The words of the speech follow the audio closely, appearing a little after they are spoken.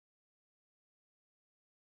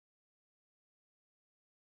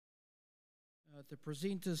The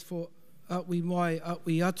presenters for Awhi Mai,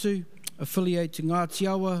 Awhi Atu, affiliating Ngāti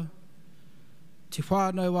Awa, te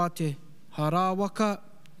whānau a te Harawaka,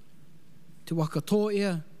 te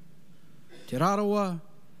Wakatoia, te Rarawa,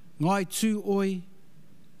 Ngai Tūoi,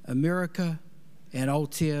 America, and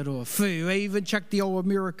Aotearoa. Fu, I even chucked the old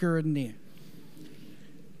America in there.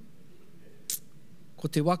 Ko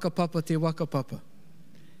te wakapapa.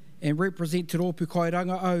 And represent te rōpu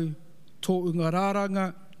kairanga au, tō unga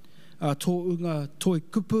rāranga, tō unga toi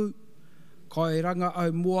kupu, kairanga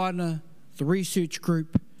au Moana, the research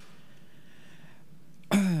group,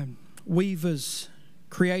 weavers,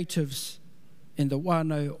 creatives, and the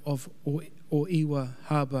wānau of o Iwa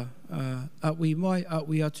Harbour. Awhi mai,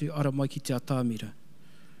 Awhi atu, ara mai ki te atamira.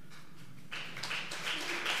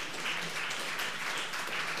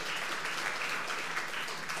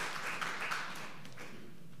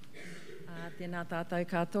 Tēnā tātou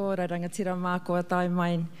katoa, rangatira mākua tai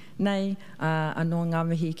mai nei, anō ngā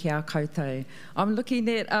mihi ki a koutou. I'm looking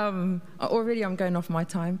at, already I'm going off my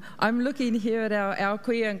time, I'm looking here at our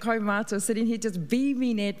kuia and kaumātua sitting here just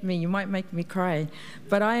beaming at me. You might make me cry.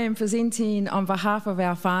 But I am presenting on behalf of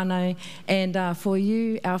our whānau, and for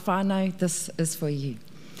you, our whānau, this is for you.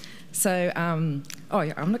 So, I'm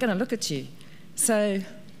not going to look at you. So,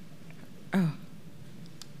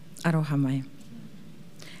 aroha mai.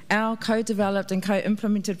 Our co-developed and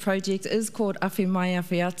co-implemented project is called Awhi Mai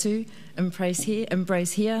Awhi Atu, Embrace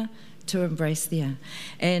Here to Embrace There.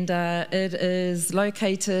 And it is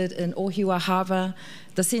located in Ohiwa Harbour,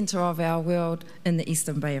 the centre of our world in the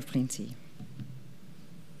Eastern Bay of Plenty.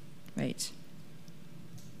 Wait.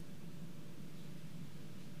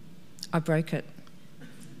 I broke it.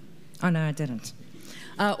 Oh no, I didn't.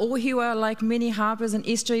 Ohiwa, like many harbours and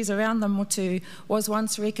estuaries around the motu, was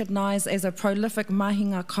once recognised as a prolific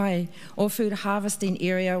mahinga kai, or food harvesting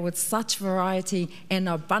area with such variety and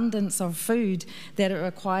abundance of food that it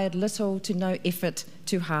required little to no effort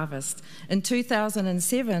to harvest. In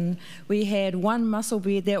 2007, we had one mussel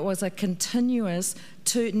bed that was a continuous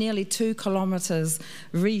nearly 2 kilometres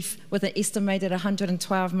reef with an estimated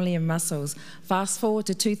 112 million mussels. Fast forward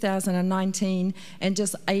to 2019, and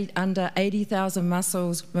just under 80,000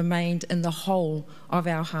 mussels remained in the whole of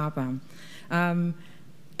our harbour, and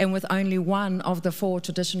with only one of the 4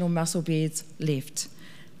 traditional mussel beds left.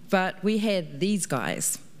 But we had these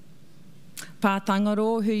guys.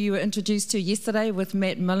 Pātangaro, who you were introduced to yesterday with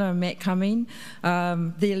Matt Miller and Matt Cumming, the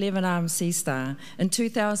 11-armed sea star. In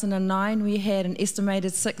 2009, we had an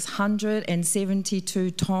estimated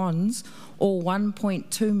 672 tonnes, or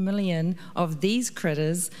 1.2 million of these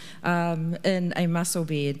critters in a mussel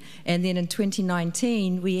bed. And then in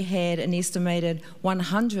 2019, we had an estimated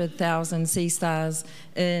 100,000 sea stars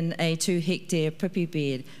in a 2-hectare pipi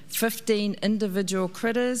bed. 15 individual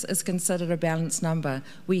critters is considered a balanced number.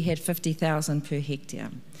 We had 50,000 per hectare.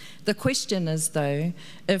 The question is, though,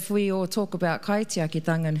 if we all talk about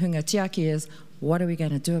kaitiakitanga and hungatiaki, is what are we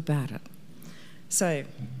going to do about it? So,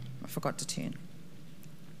 I forgot to turn.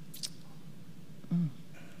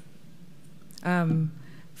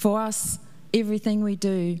 For us, everything we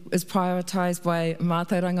do is prioritised by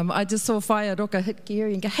mātauranga. I just saw Whaiaroka hit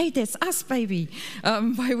Gary and go, hey, that's us, baby,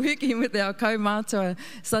 by working with our kaumātua,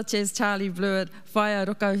 such as Charlie Blewett,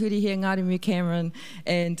 Whaiaroka, Hurihia Ngārimu Cameron,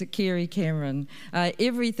 and Kerry Cameron.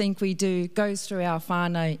 Everything we do goes through our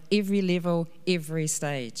whānau, every level, every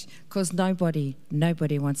stage, because nobody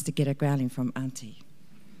wants to get a growling from Auntie.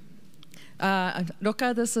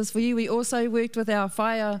 Roka, this is for you. We also worked with our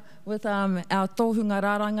whaia, with our tohunga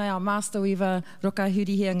rāranga, our master weaver, Roka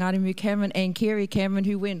Hurihia Ngārimu Cameron and Kerry Cameron,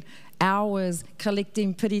 who went hours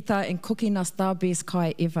collecting pirita and cooking us the best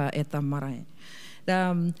kai ever at the marae.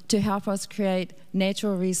 To help us create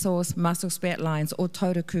natural resource mussel spat lines, or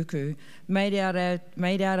taurakuku, made out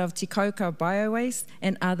of tikoka bio-waste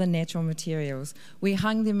and other natural materials. We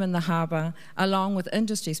hung them in the harbour along with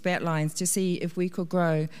industry spat lines to see if we could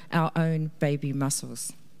grow our own baby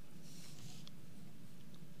mussels.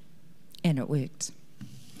 And it worked.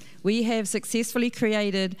 We have successfully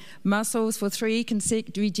created mussels for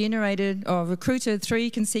recruited 3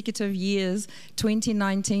 consecutive years,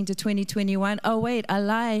 2019 to 2021. Oh wait, I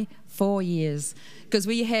lie, 4 years, because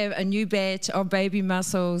we have a new batch of baby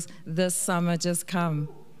mussels this summer just come.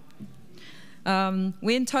 When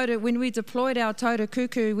we deployed our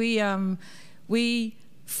taurakuku, we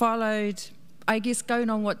followed, I guess,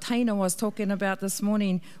 going on what Taina was talking about this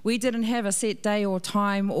morning, we didn't have a set day or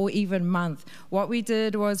time or even month. What we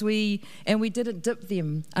did was we didn't dip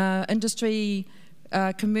them. Industry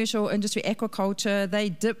commercial industry, aquaculture, they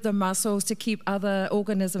dipped the mussels to keep other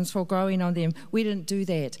organisms from growing on them. We didn't do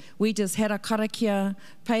that. We just had a karakia,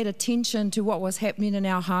 paid attention to what was happening in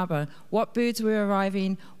our harbour, what birds were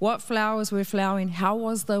arriving, what flowers were flowering, how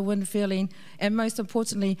was the wind feeling, and most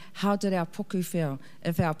importantly, how did our puku feel?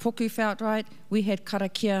 If our puku felt right, we had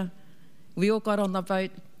karakia, we all got on the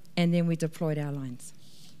boat, and then we deployed our lines.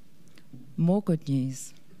 More good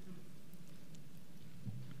news.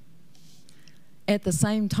 At the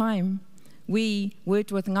same time, we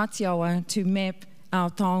worked with Ngāti Awa to map our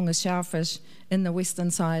taonga shellfish in the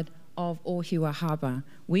western side of Ohiwa Harbour.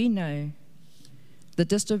 We know the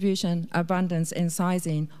distribution, abundance and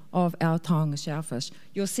sizing of our taonga shellfish.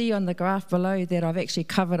 You'll see on the graph below that I've actually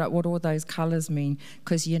covered up what all those colours mean,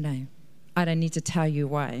 because you know, I don't need to tell you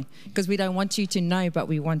why, because we don't want you to know, but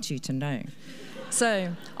we want you to know.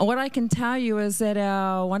 So what I can tell you is that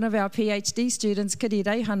one of our PhD students, Kiri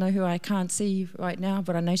Reihana, who I can't see right now,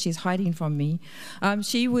 but I know she's hiding from me,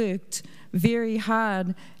 she worked very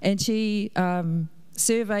hard, and she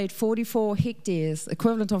surveyed 44 hectares,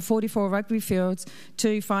 equivalent of 44 rugby fields,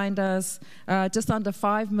 to find us just under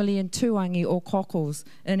 5 million tuangi or cockles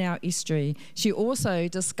in our estuary. She also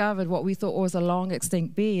discovered what we thought was a long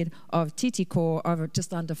extinct bed of titiko of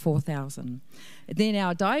just under 4,000. Then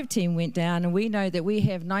our dive team went down, and we know that we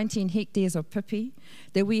have 19 hectares of pipi,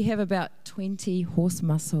 that we have about 20 horse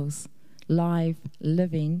mussels live,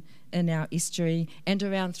 living in our estuary, and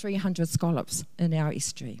around 300 scallops in our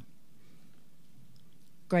estuary.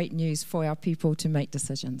 Great news for our people to make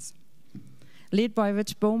decisions. Led by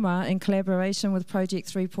Rich Bulmer in collaboration with Project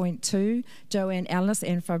 3.2, Joanne Ellis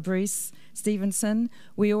and Fabrice Stevenson,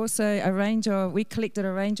 we collected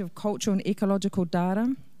a range of cultural and ecological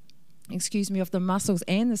data, of the mussels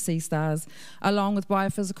and the sea stars, along with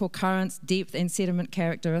biophysical currents, depth and sediment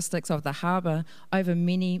characteristics of the harbour over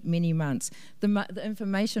many, many months. The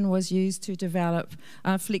information was used to develop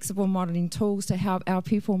flexible modelling tools to help our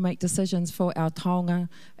people make decisions for our taonga,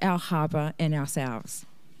 our harbour and ourselves.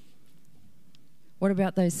 What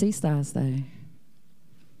about those sea stars though?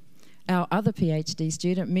 Our other PhD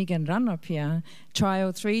student, Megan Ranapia,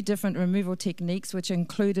 trialled 3 different removal techniques, which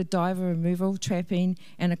included diver removal, trapping,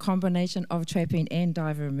 and a combination of trapping and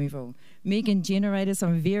diver removal. Megan generated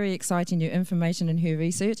some very exciting new information in her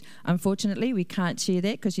research. Unfortunately, we can't share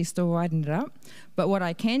that because she's still writing it up. But what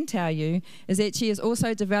I can tell you is that she has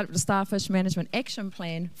also developed a starfish management action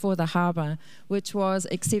plan for the harbour, which was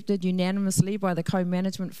accepted unanimously by the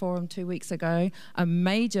Co-Management Forum 2 weeks ago, a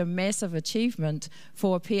major, massive achievement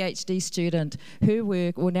for a PhD student. Her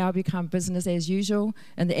work will now become business as usual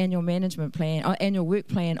in the annual management plan, or annual work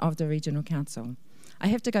plan of the Regional Council. I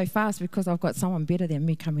have to go fast because I've got someone better than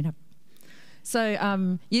me coming up.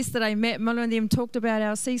 So yesterday, Matt Miller and them talked about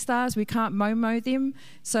our sea stars. We can't momo them.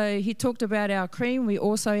 So he talked about our cream. We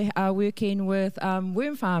also are working with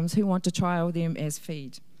worm farms who want to trial them as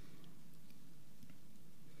feed.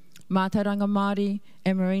 Mātauranga Māori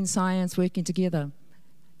and marine science working together.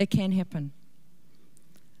 It can happen.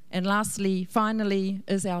 And lastly, finally,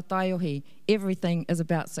 is our taiohi. Everything is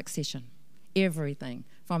about succession. Everything.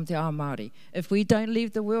 From te ao Māori. If we don't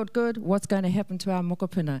leave the world good, what's going to happen to our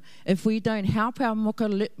mokopuna? If we don't help our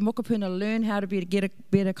mokopuna learn how to get a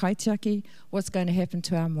better kaitiaki, what's going to happen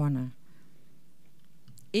to our moana?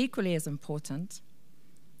 Equally as important,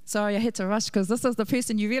 sorry I had to rush because this is the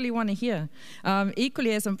person you really want to hear.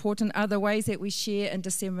 Equally as important are the ways that we share and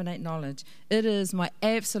disseminate knowledge. It is my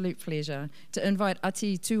absolute pleasure to invite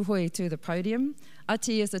Ati Tūhoi to the podium.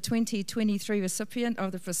 Ati is the 2023 recipient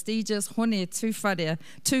of the prestigious Hone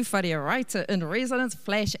Tūwharea Writer in Residence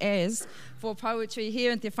Flash As for poetry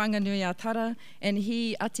here in Te Whanganui-a-Tara, and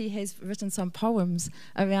Ati has written some poems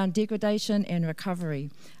around degradation and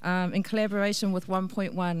recovery in collaboration with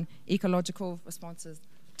 1.1 Ecological Responses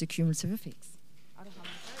to Cumulative Effects.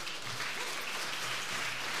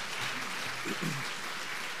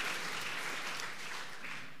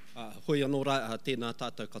 Hoi anō rā, tēnā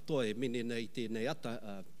tātou katoa e mene nei tēnei ata,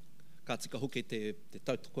 ka tika hoki te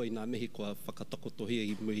tautoko i ngā mihi kua whakatakotohia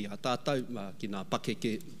i mui a tātou, ki ngā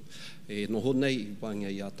pakeke e noho nei,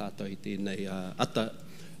 wāngia i a tātou i tēnei ata,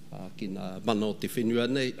 ki ngā mana o te whenua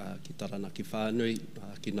nei, ki Taranaki whānui,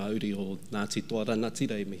 ki ngā uri o Ngāti Toarana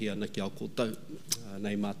tira e mihi ana ki au kōtau,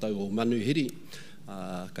 nei mātou o manuhiri,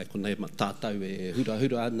 kai konei tātou e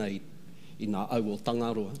hura ana i ngā au o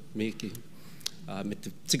Tangaroa, meki. Me te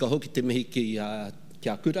tika hoki te mihi ki a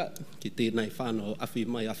kura, ki tēnei whānau awhi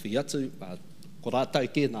mai awhi atu, ko rātau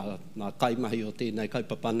ke nā kaimahi o tēnei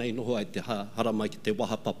kaupapa nei noho ai te hara mai ki te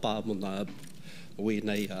waha papa mo nā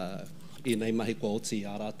i nei mahi kua oti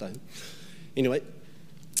a rātau. Anyway,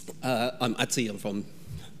 I'm Ati, I'm from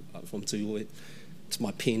Tūhoi. It's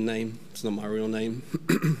my pen name, it's not my real name.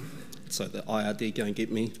 So the IRD go and get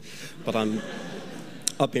me. But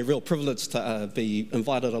I've been real privileged to be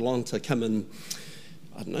invited along to come and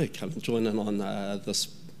join in on this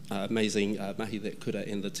amazing mahi that Kura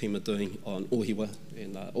and the team are doing on Ohiwa.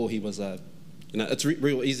 And Ohiwa's it's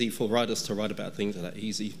real easy for writers to write about things that are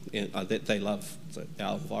easy and that they love. So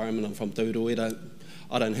our environment, I'm from Tauruera.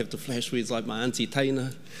 I don't have to flash words like my auntie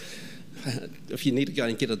Taina. If you need to go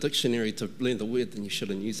and get a dictionary to learn the word, then you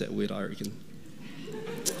shouldn't use that word, I reckon.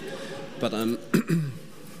 But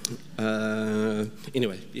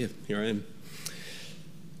anyway, yeah, here I am.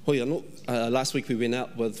 Hoi anō. Last week we went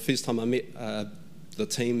out with, first time I met the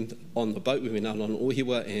team on the boat, we went out on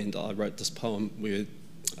Ohiwa and I wrote this poem where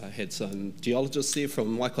I had some geologists there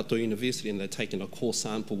from Waikato University and they'd taken a core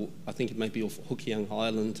sample, I think it may be off Hokianga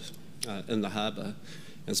Island in the harbour.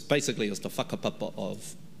 And it's basically the whakapapa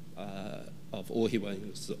of Ohiwa,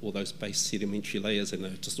 all those base sedimentary layers,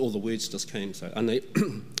 and just all the words just came. So, the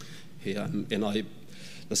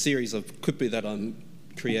series of kupu that I'm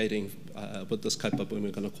creating with this kaupapa,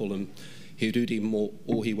 we're going to call them He Ruri Mō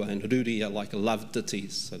Ohiwa, and Ruri are like love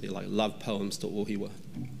ditties, so they're like love poems to Ohiwa.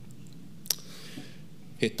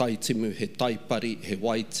 He tai timu, he tai pari, he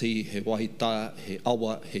waiti, he waita, he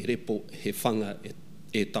awa, he repo, he whanga,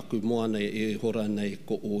 e taku moana e hora nei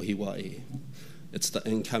ko Ohiwa e. It's the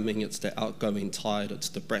incoming, it's the outgoing tide, it's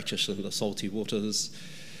the brackish and the salty waters,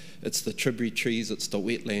 it's the tributaries, it's the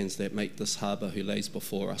wetlands that make this harbour who lays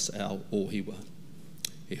before us our Ohiwa.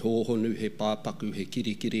 He hōhonu, he pāpaku, he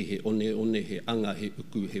kirikiri, he one, he anga, he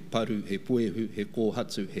uku, he paru, he puehu, he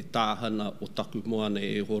kōhatu, he tāhana o taku moana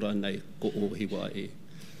e hora nei ko Ohiwa e.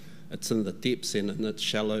 It's in the depths and in its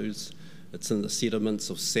shallows. It's in the sediments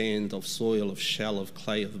of sand, of soil, of shell, of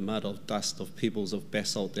clay, of mud, of dust, of pebbles, of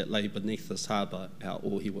basalt that lay beneath this harbour, our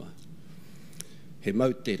Ohiwa. He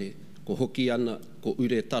mautere, ko hoki ana, ko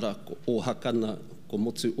uretara, ko ohakana, ko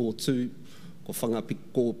motu o tū, ko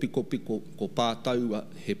whangapiko, piko piko, ko pātaua,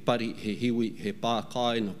 he pari, he hiwi, he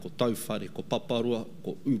pākaina, ko tauwhare, ko paparua,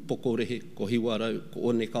 ko upokorehe, ko hiwarau, ko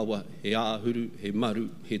onekawa, he āhuru, he maru,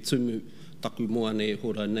 he tumu, taku moana e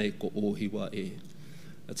hora nei ko Ohiwa e.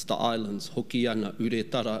 It's the islands, hoki ana,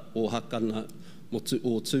 uretara, ohakana, motu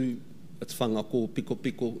o tū, it's whangako, piko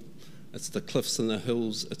piko, it's the cliffs and the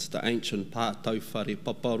hills, it's the ancient pātauwhare,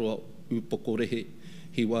 paparua, upokorehe,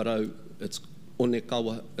 hiwarau, it's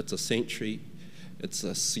onekawa, it's a sanctuary, it's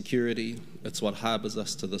a security, it's what harbours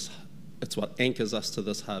us to this, it's what anchors us to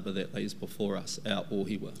this harbour that lays before us, our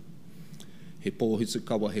Ohiwa. He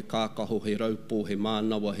pōhutukawa, he kākaho, he raupo, he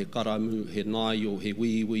mānawa, he karamu, he nāio, he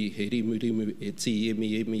wiwi, he rimu rimu, e ti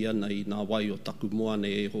emi ana i nā wai o taku moana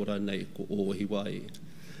e hora nei ko Ohiwa e.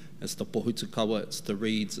 It's the pōhutukawa, it's the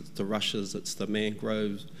reeds, it's the rushes, it's the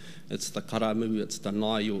mangroves, it's the karamu, it's the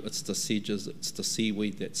nāio, it's the sedges, it's the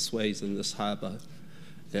seaweed that sways in this harbour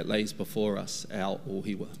that lays before us, our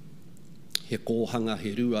Ohiwa. He kōhanga,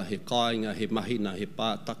 he rua, he kāinga, he mahina, he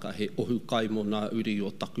pātaka, he ohu kaimo nā uri o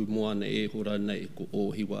taku moana e hora nei ko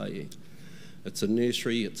Ohiwa e. It's a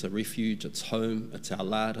nursery, it's a refuge, it's home, it's our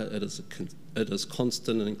lada, it is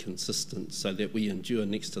constant and consistent so that we endure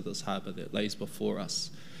next to this harbour that lays before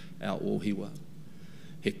us, our Ohiwa.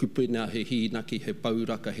 He kupuna, he hinaki, he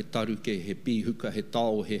pauraka, he taruke, he pihuka, he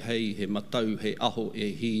tao, he hei, he matau, he aho,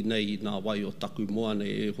 e hi nei nā wai o taku moana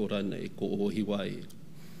e hora nei ko Ohiwa e.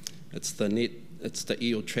 It's the net, it's the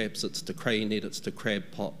eel traps, it's the cray net, it's the crab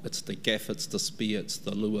pot, it's the gaff, it's the spear, it's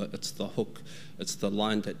the lure, it's the hook, it's the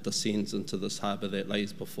line that descends into this harbour that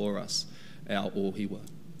lays before us, our Ohiwa.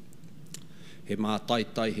 He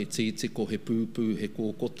mātaitai, he tītiko, he pūpū, he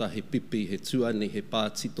kōkota, he pipi, he tuani, he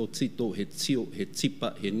pātito tito, he tio, he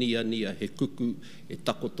tipa, he nia nia, he kuku, he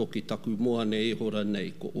takotoki taku moana e hora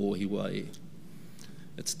nei ko Ohiwa e.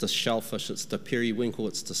 It's the shellfish, it's the periwinkle,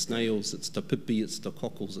 it's the snails, it's the pipi, it's the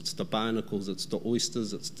cockles, it's the barnacles, it's the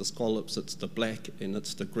oysters, it's the scallops, it's the black and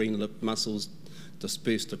it's the green-lipped mussels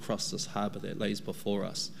dispersed across this harbour that lays before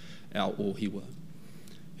us, our Ohiwa.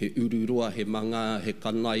 He ururua, he manga, he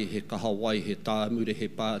kanai, he kahawai, he tāmure, he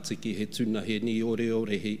pātiki, he tuna, he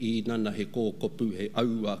niore, he inana, he kōkopu, he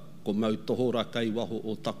aua, ko mautohora kei waho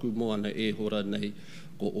o taku moana e hora nei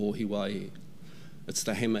ko Ohiwa e. It's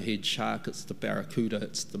the hammerhead shark, it's the barracuda,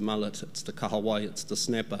 it's the mullet, it's the kahawai, it's the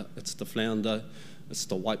snapper, it's the flounder, it's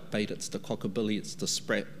the whitebait, it's the cockabilly, it's the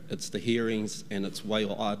sprat, it's the herrings, and it's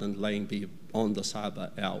Whale Island laying beyond this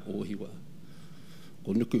harbour, our Ohiwa.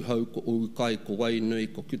 Ko nuku hau, ko ukai, ko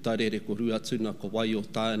wainui, ko kutarere, ko ruatuna, ko wai o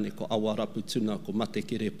tāne, ko awarapu tuna, ko mate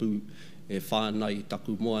kerepu, e whānai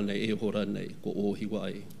taku moana e hora nei ko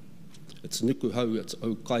Ohiwa e. It's nukuhau, it's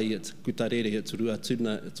aukai, it's kutarere, it's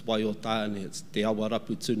ruatuna, it's waiotane, it's te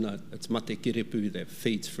awarapu tuna, it's mate kerepu that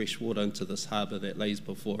feeds fresh water into this harbour that lays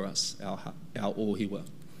before us, our ōhiwa.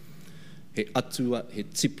 He atua, he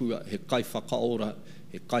tipua, he kai whakaora,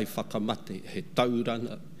 he kai whakamate, he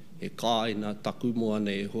taurana, he kāina, taku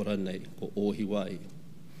moana e hora nei, ko ōhiwa e.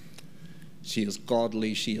 She is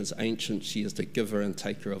godly, she is ancient, she is the giver and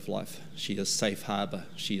taker of life. She is safe harbour,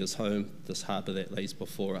 she is home, this harbour that lays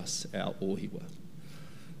before us, our ōhiwa.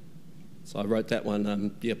 So I wrote that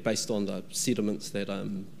one based on the sediments that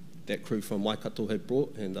that crew from Waikato had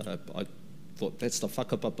brought, and I thought that's the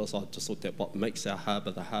whakapapa, so I just thought that what makes our harbour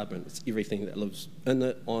the harbour, and it's everything that lives in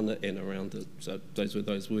it, on it, and around it. So those were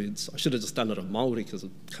those words. I should have just done it in Māori, because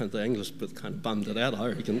the English bit kind of bummed it out, I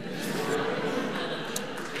reckon.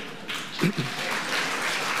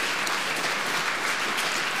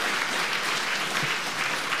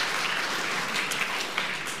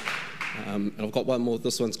 And I've got one more.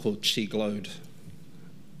 This one's called She Glowed,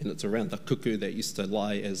 and it's around the kuku that used to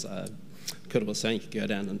lie, as Kura was saying, you could go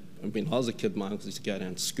down, and when I was a kid, my uncles used to go down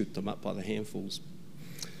and scoop them up by the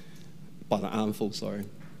armful, sorry.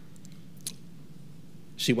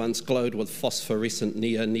 She once glowed with phosphorescent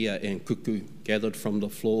nia and kuku, gathered from the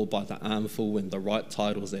floor by the armful when the right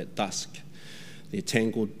tide was at dusk. Their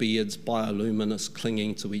tangled beards bioluminous,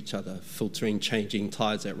 clinging to each other, filtering changing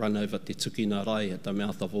tides that run over Te Tukina Rai at the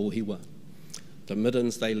mouth of Ōhiwa. The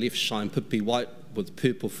middens they left shine pipi white with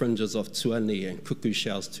purple fringes of tuani, and kuku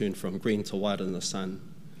shells turn from green to white in the sun.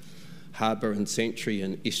 Harbour and century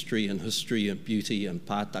and estuary and history and beauty and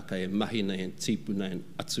pātaka and mahina and tipuna and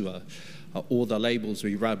atua are all the labels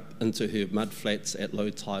we rub into her mud flats at low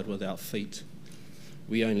tide with our feet.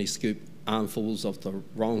 We only scoop armfuls of the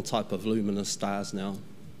wrong type of luminous stars now.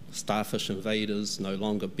 Starfish invaders, no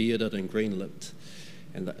longer bearded and green-lipped.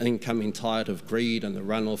 And the incoming tide of greed and the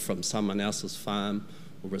runoff from someone else's farm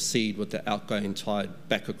will recede with the outgoing tide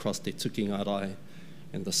back across Te Tukinga Rai,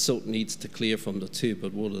 and the silt needs to clear from the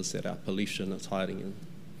turbid waters that our pollution is hiding in.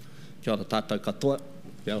 Kia ora tātou katoa.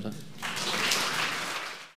 Kia ora.